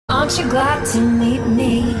Aren't you glad to meet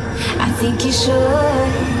me? I think you should.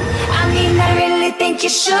 I mean, I really think you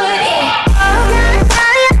should. Yeah.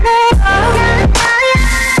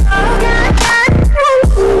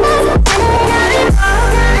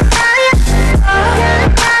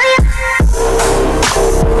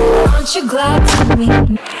 Aren't you glad to meet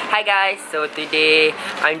me? Hi guys, so today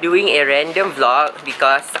I'm doing a random vlog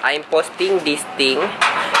because I'm posting this thing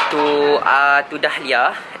to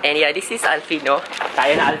Dahlia. And yeah, this is Alfino.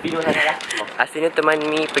 Saya nak Alfino sana lah. Alfino teman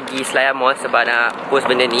mi pergi Selayar Mall sebab nak post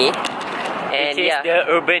benda ni. And Which is yeah, the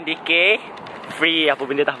Urban Decay free apa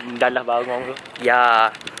benda tak dalah bangun tu. yeah,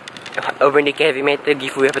 Urban Decay Heavy Metal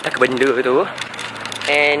giveaway apa tak benda tu.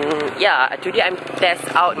 And yeah, today I'm test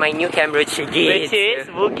out my new camera Which is,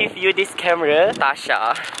 who give you this camera?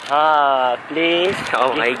 Tasha. Please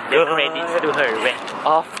Oh my give the god, credits to her.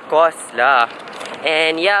 of course lah.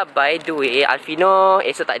 And yeah, by the way, Alfino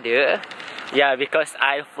esok tak ada. Yeah, because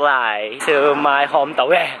I fly to my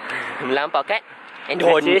hometown. Melampau kat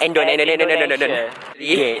Endon.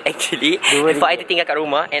 Actually, before I tertinggal kat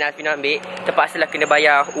rumah and Alfino ambil, terpaksalah kena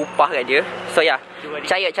bayar upah kat dia. So yeah,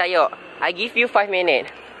 cayok. I give you 5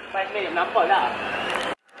 minutes. 5 minit nampak lah.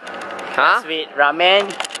 Ha? Sweet ramen,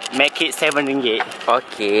 make it RM7.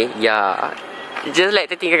 Okay, yeah. Just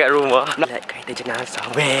like tertinggal kat rumah. Like kereta jenazah,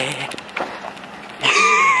 weh.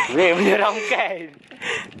 Weh, menyeramkan.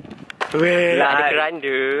 Weh, ada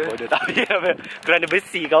keranda. Bodoh tak apa. Keranda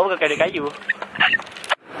besi kau bukan keranda kayu.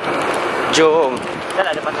 Jom. Dah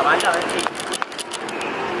lah ada pasal malam nanti.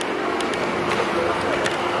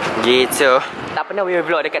 Gitu. Tak pernah we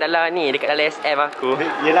vlog dekat dalam ni, dekat dalam SM aku.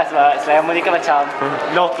 Yelah sebab Selayar Mall ni kan macam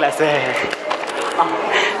low class So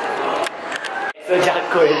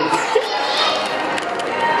jakun.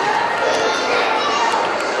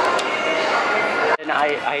 Nak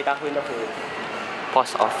akhir tahun dah pun.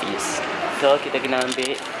 Post office. So kita kena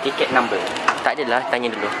ambil tiket number. Tak adalah, tanya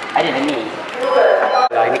dulu. Ada lah ni.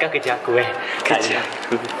 Lah ini kan kerja aku Kerja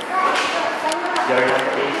aku.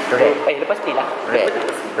 Red. Lepas ni lah.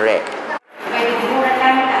 Red.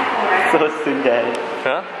 So sundan.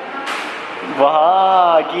 Ha?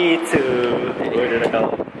 Wah, gitu. Oh, dah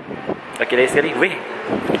tahu. Okey, lagi sekali. Weh.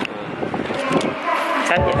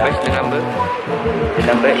 Cantik lah. Where's the number? The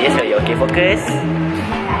number, yes, sorry. Okay, fokus.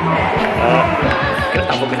 Kena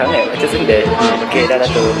tak fokus sangat. Macam sundan. Okay, dah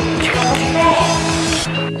tu.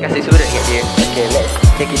 Kasih surat kat dia. Okay, let's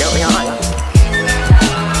check it out. Yang lah.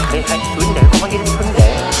 Hai Sundan, kau panggil dia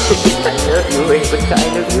Sundan? I love you, betul I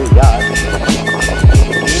love you, ya.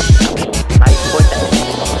 iPhone tak ada.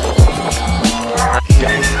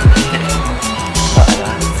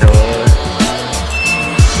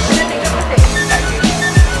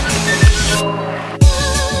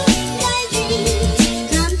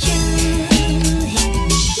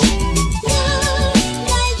 So dah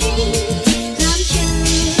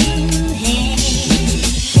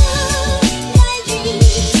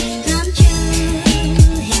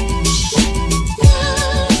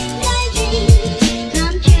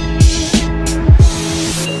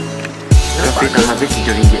habis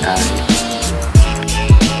RM7 lah.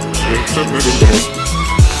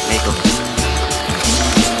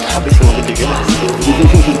 habis semua benda ke lah.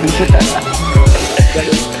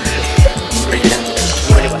 Pergi dah.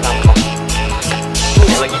 Boleh buat sampah.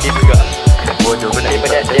 Nak bagi dia juga. Bodoh pun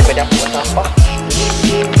daripada aku buat sampah.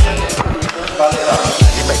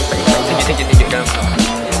 Lipat. Tunjuk dalam.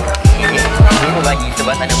 Ini pun bagi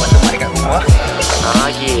sebab tak nak buat tempat dekat rumah.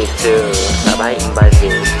 Gitu. Tak baik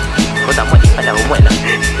membazir. Kau tak muat lipat dah, muat lah.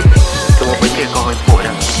 Semua benda kau hempuk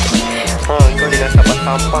dah. Kau dengan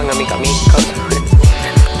sampah-sampah dengan make-up.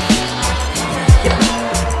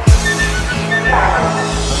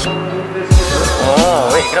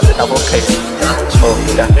 Wait, kenapa tak fokus? Oh,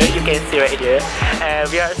 sudah. You can see right here.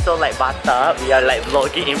 We are so like batak. We are like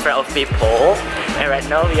vlogging in front of people. And right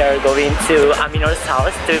now we are going to Aminor's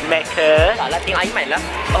house to make her. Tak lah, tengok Aiman lah.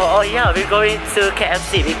 Oh yeah, we're going to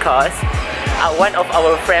KFC because one of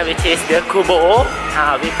our friend, which is the Kubo,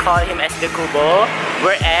 we call him as the Kubo.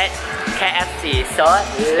 We're at KFC, so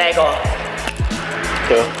Lego.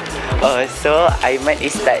 So Aiman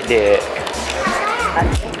is tak there.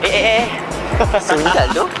 Sundan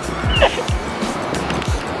tu.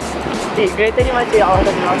 Kereta ni macam awak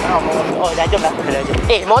tadi nak. Oh, dah jom lah.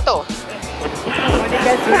 Motor.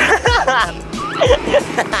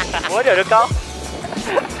 Bodoh tu kau.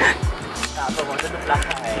 Tak apa, motor tu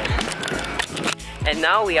belakang And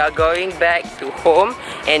now we are going back to home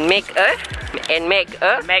and make a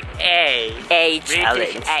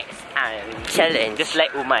challenge. Challenge. Just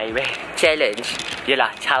like Umay, weh. Challenge.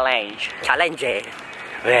 Yelah, challenge. Challenge.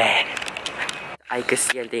 Weh. I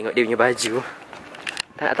kesian tengok dia punya baju.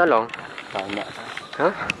 Tak nak tolong? Tak nak. Ha?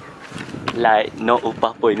 Like, no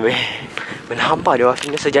upah pun weh. Mana hampa dia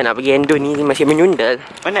Alfino sejak nak pergi endo ni masih menyundal.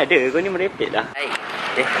 Mana ada? Kau ni merepek lah.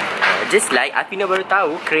 Just like Alfino baru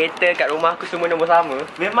tahu kereta kat rumah aku semua nombor sama.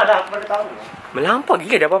 Memanglah aku baru tahu. Melampau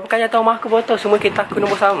gila dah berapa kali datang rumah aku baru tahu semua kereta aku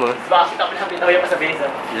nombor sama. Sebab aku tak boleh ambil tahu yang pasal beza.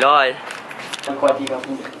 Lol. Yang kuali kau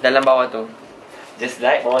punya. Dalam bawah tu. Just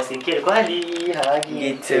like bawah sikit kuali.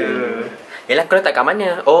 Gitu. Yelah kau letak kat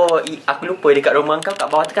mana? Oh, aku lupa dekat rumah kau kat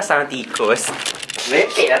bawah tu kan sarang tikus.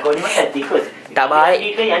 Merepek lah kau ni macam tikus. Tak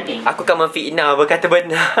baik. Ke yang ni? Aku kan memfitnah berkata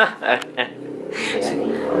benar.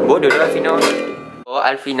 Bodoh lah Alfino. Oh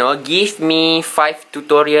Alfino, give me 5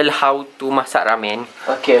 tutorial how to masak ramen.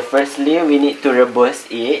 Okay, firstly we need to rebus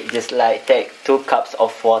it. Just like take 2 cups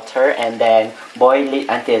of water and then boil it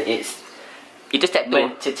until it's Itu step 2.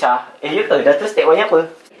 mencecah. Ya ke? Dah tu step 1 apa?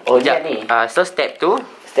 Oh, Sekejap. ni. So step 2.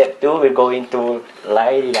 Step 2 we're going to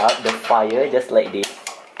light it up the fire just like this.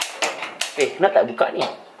 Kenapa tak buka ni?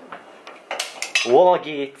 Wah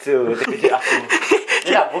gitu. Terkejut aku.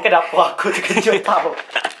 Dia nak buka dapur aku, terkejut tau.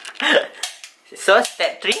 So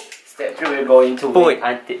step 3. Step 3 we're going to Put. wait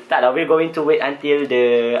until we're going to wait until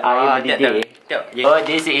the air mendidih. Oh,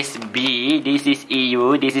 this is B, this is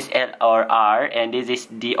EU, this is L or R, and this is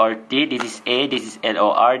D or T, this is A, this is L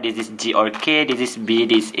or R, this is G or K, this is B,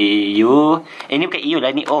 this is EU. Ini bukan EU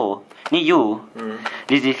lah, ni O. Ni U.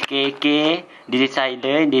 This is K, K, this is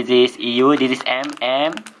silent, this is EU, this is M,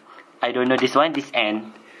 M. I don't know this one, this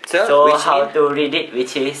N. So how to read it,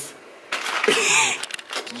 which is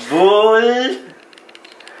bull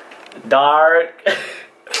dark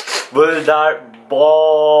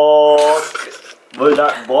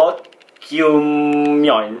bok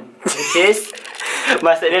kyumyon, which is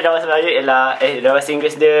maksud dia dalam bahasa Melayu ialah dalam bahasa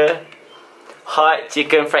Inggeris dia hot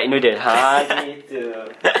chicken fried noodle.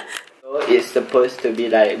 Gitu. So it's supposed to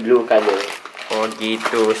be like blue color. Oh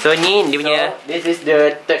gitu. So ni dia punya. So, this is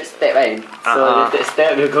the third step kan. So the third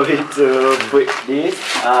step we're going to put this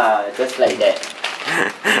just like that.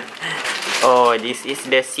 Oh, this is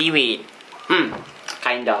the seaweed.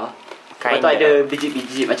 Kinda. Lepas tu ada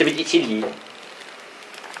biji-biji macam biji cili.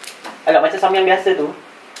 Agak macam samyang biasa tu.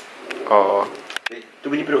 Oh. Tu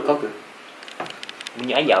bunyi perut kau ke?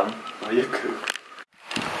 Bunyi ayam. Oh, ya ke?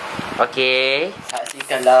 Okay.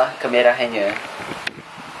 Saksikanlah kemerahannya.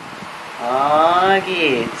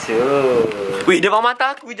 Gitu. Wih, depan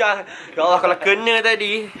mata aku je. Ya Allah, kalau kena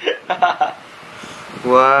tadi.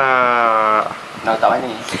 Wah. Nak tak mana?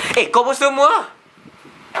 Kau pun semua.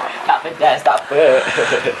 Tak pedas, tak apa.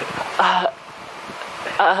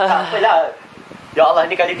 Tak apalah. Ya Allah,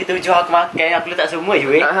 ni kali kita jual aku makan, aku letak semua je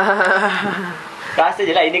weh. Rasa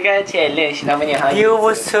je lah, ini kan challenge namanya. You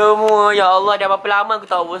pun semua. Ya Allah, dah berapa lama aku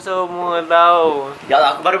tahu pun semua tau. Ya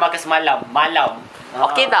Allah, aku baru makan semalam. Malam.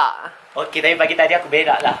 Okey tak? Okey, tapi pagi tadi aku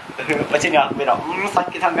berak lah. Macam ni aku berak.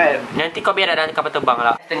 Sakit sangat. Nanti kau biar ada kapal terbang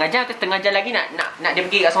lah. Setengah jam lagi nak dia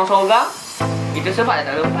pergi kat sorang-sorang. Itu sebab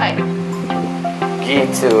dah tak lepas.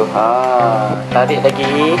 Gitu. Tarik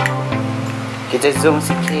lagi. Kita zoom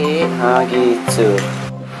sikit. Gitu.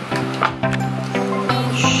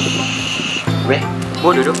 Weh,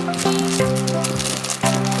 Bodoh tu.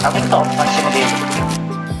 aku tahu function dia.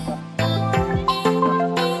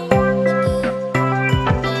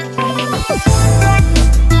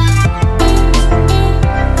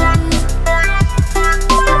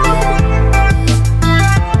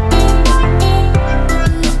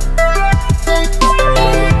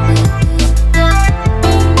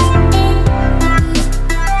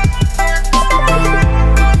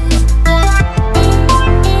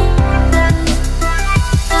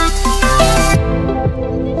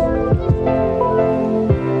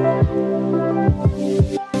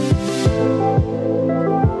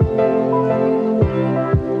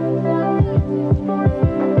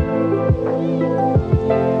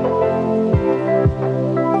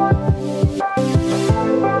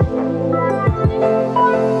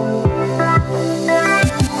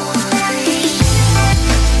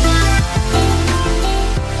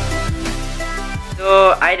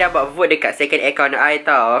 I dah buat vote dekat second account I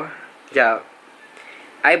tau. Sekejap.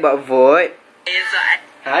 I buat vote.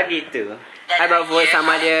 Gitu. I buat vote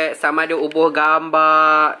sama ada ubah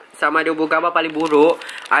gambar paling buruk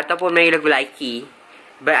ataupun menyanyi lagu Laiki.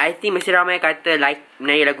 But I think mesti ramai kata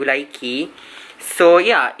menyanyi lagu Laiki. So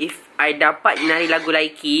yeah, if I dapat menyanyi lagu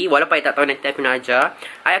Laiki, walaupun I tak tahu nanti aku nak ajar,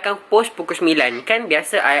 I akan post pukul 9. Kan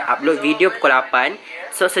biasa I upload video pukul 8.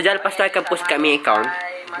 So sejak lepas tu I akan post kat main account.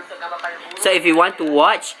 So if you want to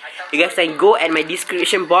watch, you guys can go at my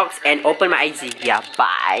description box and open my IG. Yeah,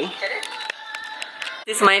 bye.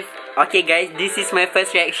 This is my Okay guys, this is my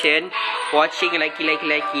first reaction watching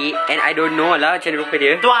laki-laki and I don't know lah macam rupa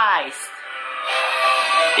dia. Twice.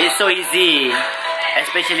 It's so easy,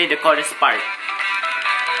 especially the chorus part.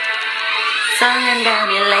 Sayang dah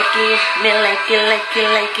me like it.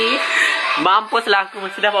 Mampuslah aku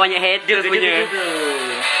mesti dapat banyak header punya.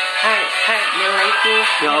 Hai, me like it.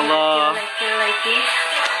 Ya Allah.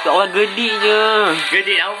 Ya Allah gedinya.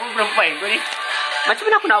 Gede aku pun perempuan kau ni. Macam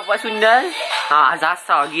mana aku nak buat sundal?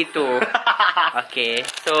 Azasa gitu. Okay,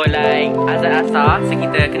 so like azan-azan, so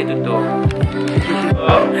kita kena tutup.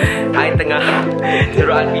 I tengah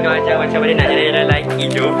suruh Alfino ajar macam mana nak jalan-jalan lelaki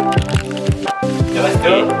tu. Lepas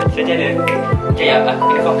tu, macam mana? Jaya,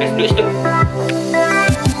 kena fokus duduk situ.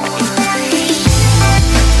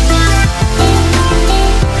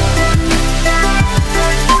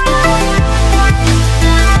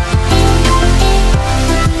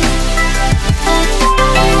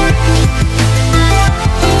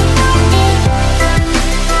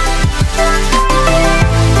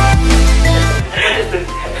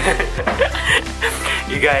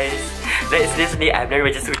 You guys, like seriously, I've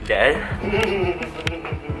never just with that.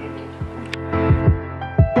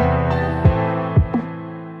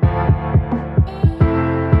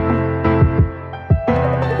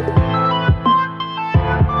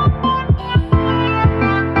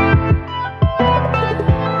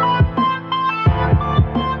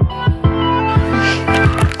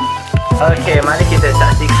 Okay, mari kita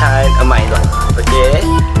saksikan main dulu. Okay,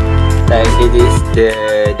 like it is the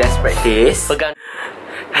dance practice. Pegang.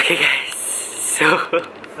 Okay guys, so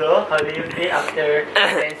how do you feel after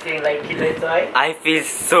dancing like killer toy? I feel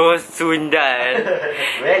so sundal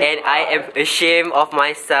and I am ashamed of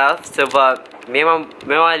myself sebab memang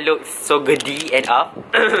look so gede and up.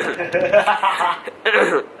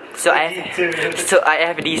 So I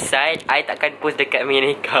have decided I takkan post dekat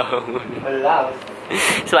main account.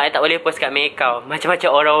 So I tak boleh post kat main account. Macam-macam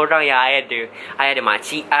orang-orang yang I ada. I ada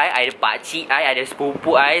makcik I ada pakcik I ada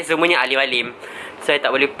sepupu I, semuanya alim-alim. So I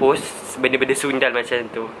tak boleh post benda-benda sundal macam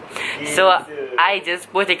tu. So I just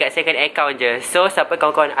post dekat second account je. So siapa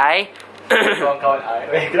kawan-kawan I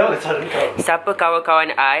siapa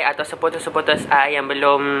kawan-kawan I atau supporters I yang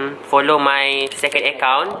belum follow my second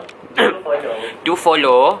account, do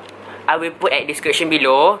follow. I will put at description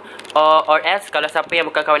below. Or else kalau siapa yang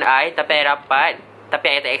bukan kawan I tapi I rapat tapi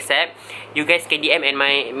I tak accept, you guys can DM in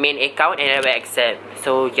my main account and I will accept.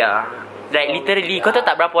 So yeah, like literally kau tahu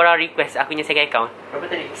tak berapa orang request aku punya second account? Berapa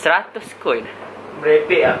tadi? 100 kot.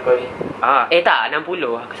 Merepek lah kau ni. Tak 60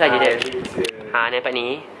 aku saja dia. Nampak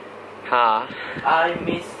ni. I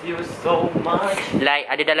miss you so much. Like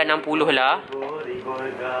ada dalam 60 lah.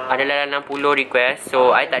 Ada dalam 60 request.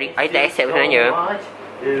 So I tak accept sebenarnya.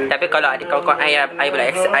 Tapi kalau ada kawan-kawan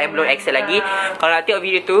I belum accept lagi. Kalau nak tengok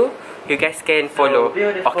video tu, you guys can follow.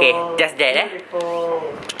 Okay, just that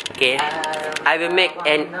Okay, I will make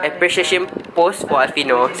an appreciation post for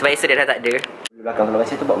Alfino sebab esok dia dah tak ada. Belakang kalau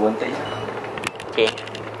macam tu buat bontot je.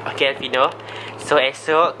 Okay Alfino. So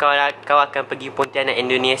esok kau akan pergi Pontianak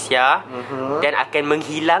Indonesia dan akan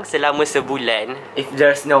menghilang selama sebulan. If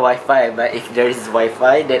there's no wifi, but if there is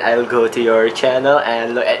wifi, then I'll go to your channel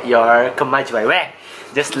and look at your kemajuan.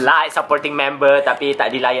 Just like supporting member tapi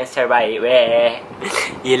tak dilayan secara baik.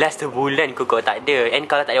 Yelah sebulan kau tak ada. And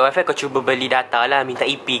kalau tak ada wifi kau cuba beli data lah, minta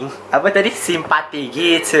iping. Apa tadi? Simpati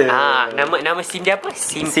gitu. Nama SIM dia apa?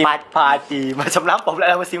 Simpati. Macam lampau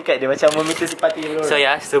pula nama SIM card dia. Macam meminta simpati dulu. So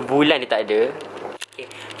ya, sebulan dia tak ada.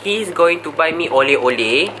 He's going to buy me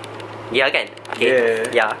ole-ole. Ya kan?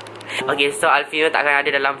 Yeah. Okay, so Alfino tak akan ada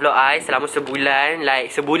dalam vlog I selama sebulan. Like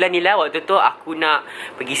sebulan ni lah waktu tu aku nak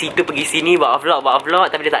pergi situ pergi sini buat vlog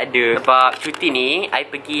tapi dia tak ada. Sebab cuti ni I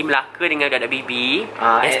pergi Melaka dengan budak baby.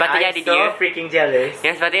 Yang sepatutnya ada dia. I'm so freaking jealous.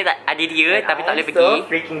 Yang sepatutnya ada dia tapi tak boleh pergi. So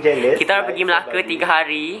freaking jealous. Kita orang pergi Melaka 3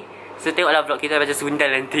 hari. So tengoklah vlog kita macam sundal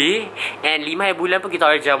nanti. And 5 hari bulan pun kita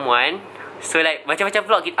orang jamuan. So like macam-macam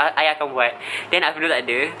vlog I akan buat. Then Alfino tak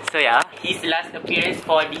ada. So yeah, his last appearance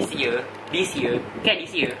for this year. This year?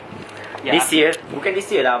 Yeah. This year? Bukan this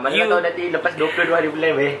year lah. Mana tahu nanti lepas 22 hari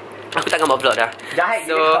bulan weh. Aku takkan buat vlog dah. Jahat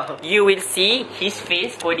so you will see his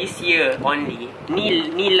face for this year only.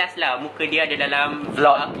 Ni last lah muka dia ada dalam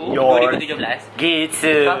vlog aku 2017.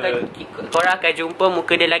 Gitu. Korang akan jumpa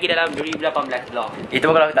muka dia lagi dalam 2018 vlog. Itu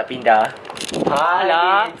pun kalau aku tak pindah.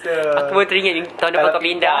 Alah gitu. Aku pun teringat tahun depan kau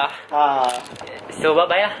pindah. So bye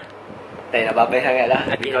bye lah. Tak nak babai sangat lah.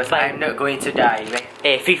 Because I'm not going to die.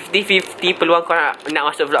 50-50 peluang kau nak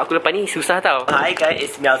masuk vlog aku lepas ni susah tau. Hi guys,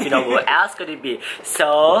 it's me Alfino. What else could it be?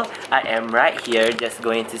 So I am right here just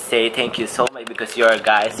going to say thank you so much because you're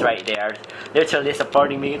guys right there literally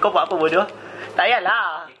supporting me. Kau buat apa bodoh? Tak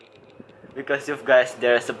payahlah. because you guys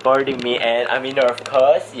they're supporting me and Amino of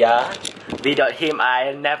course, yeah. Without him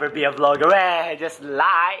I'll never be a vlogger. Just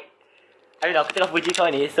lie. Amino, aku tengah puji kau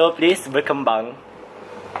ni, so please berkembang.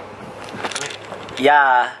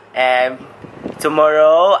 Yeah, and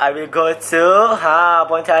tomorrow I will go to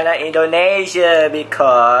Pontianak, Indonesia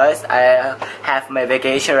because I have my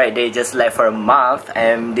vacation right there just like for a month,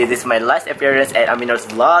 and this is my last appearance at Amino's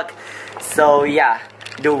vlog. So yeah,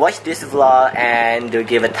 do watch this vlog and do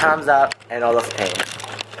give a thumbs up and all of that.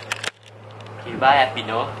 Okay, bye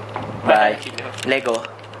Alfino. Bye. Alfino. Lego.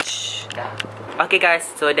 Okay guys,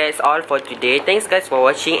 so that's all for today. Thanks guys for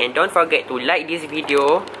watching, and don't forget to like this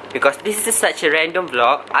video because this is such a random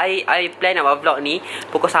vlog. I plan our vlog ni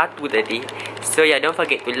pukul 1 tadi. So yeah, don't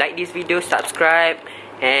forget to like this video, subscribe,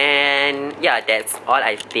 and yeah, that's all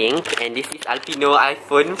I think. And this is Alfino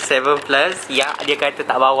iPhone 7 Plus. Ya, dia kata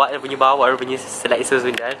tak bawa, dia punya slide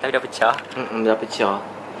Suzundan, tapi dah pecah. Dah pecah.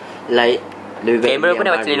 Like lebih baik kamera pun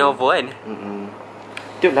dah macam Lenovo kan.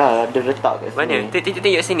 Tu lah, dia letak kat sini. Mana?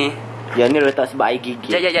 Tengok sini. Yang ni letak sebab air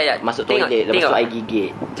gigit. Jap. Masuk toilet, lepas tu air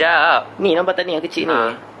gigit. Jap. Ni nampak tak ni yang kecil ni?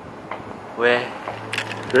 Weh.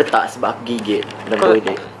 Letak sebab aku gigit dalam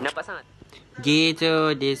toilet. Nampak sangat.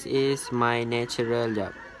 Gitu, this is my natural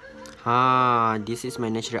job. This is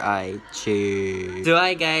my natural eye. So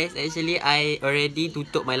hi guys, actually I already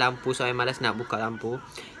tutup my lampu, so I malas nak buka lampu.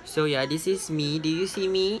 So yeah, this is me. Do you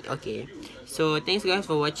see me? Okay. So thanks guys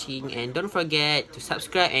for watching, and don't forget to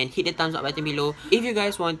subscribe and hit the thumbs up button below. If you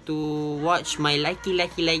guys want to watch my likey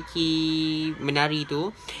menari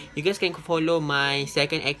tu, you guys can follow my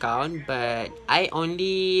second account, but I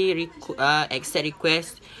only accept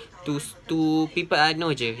request to people I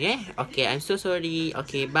know je, yeah? Okay, I'm so sorry.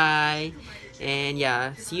 Okay, bye. And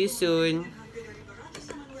yeah, see you soon.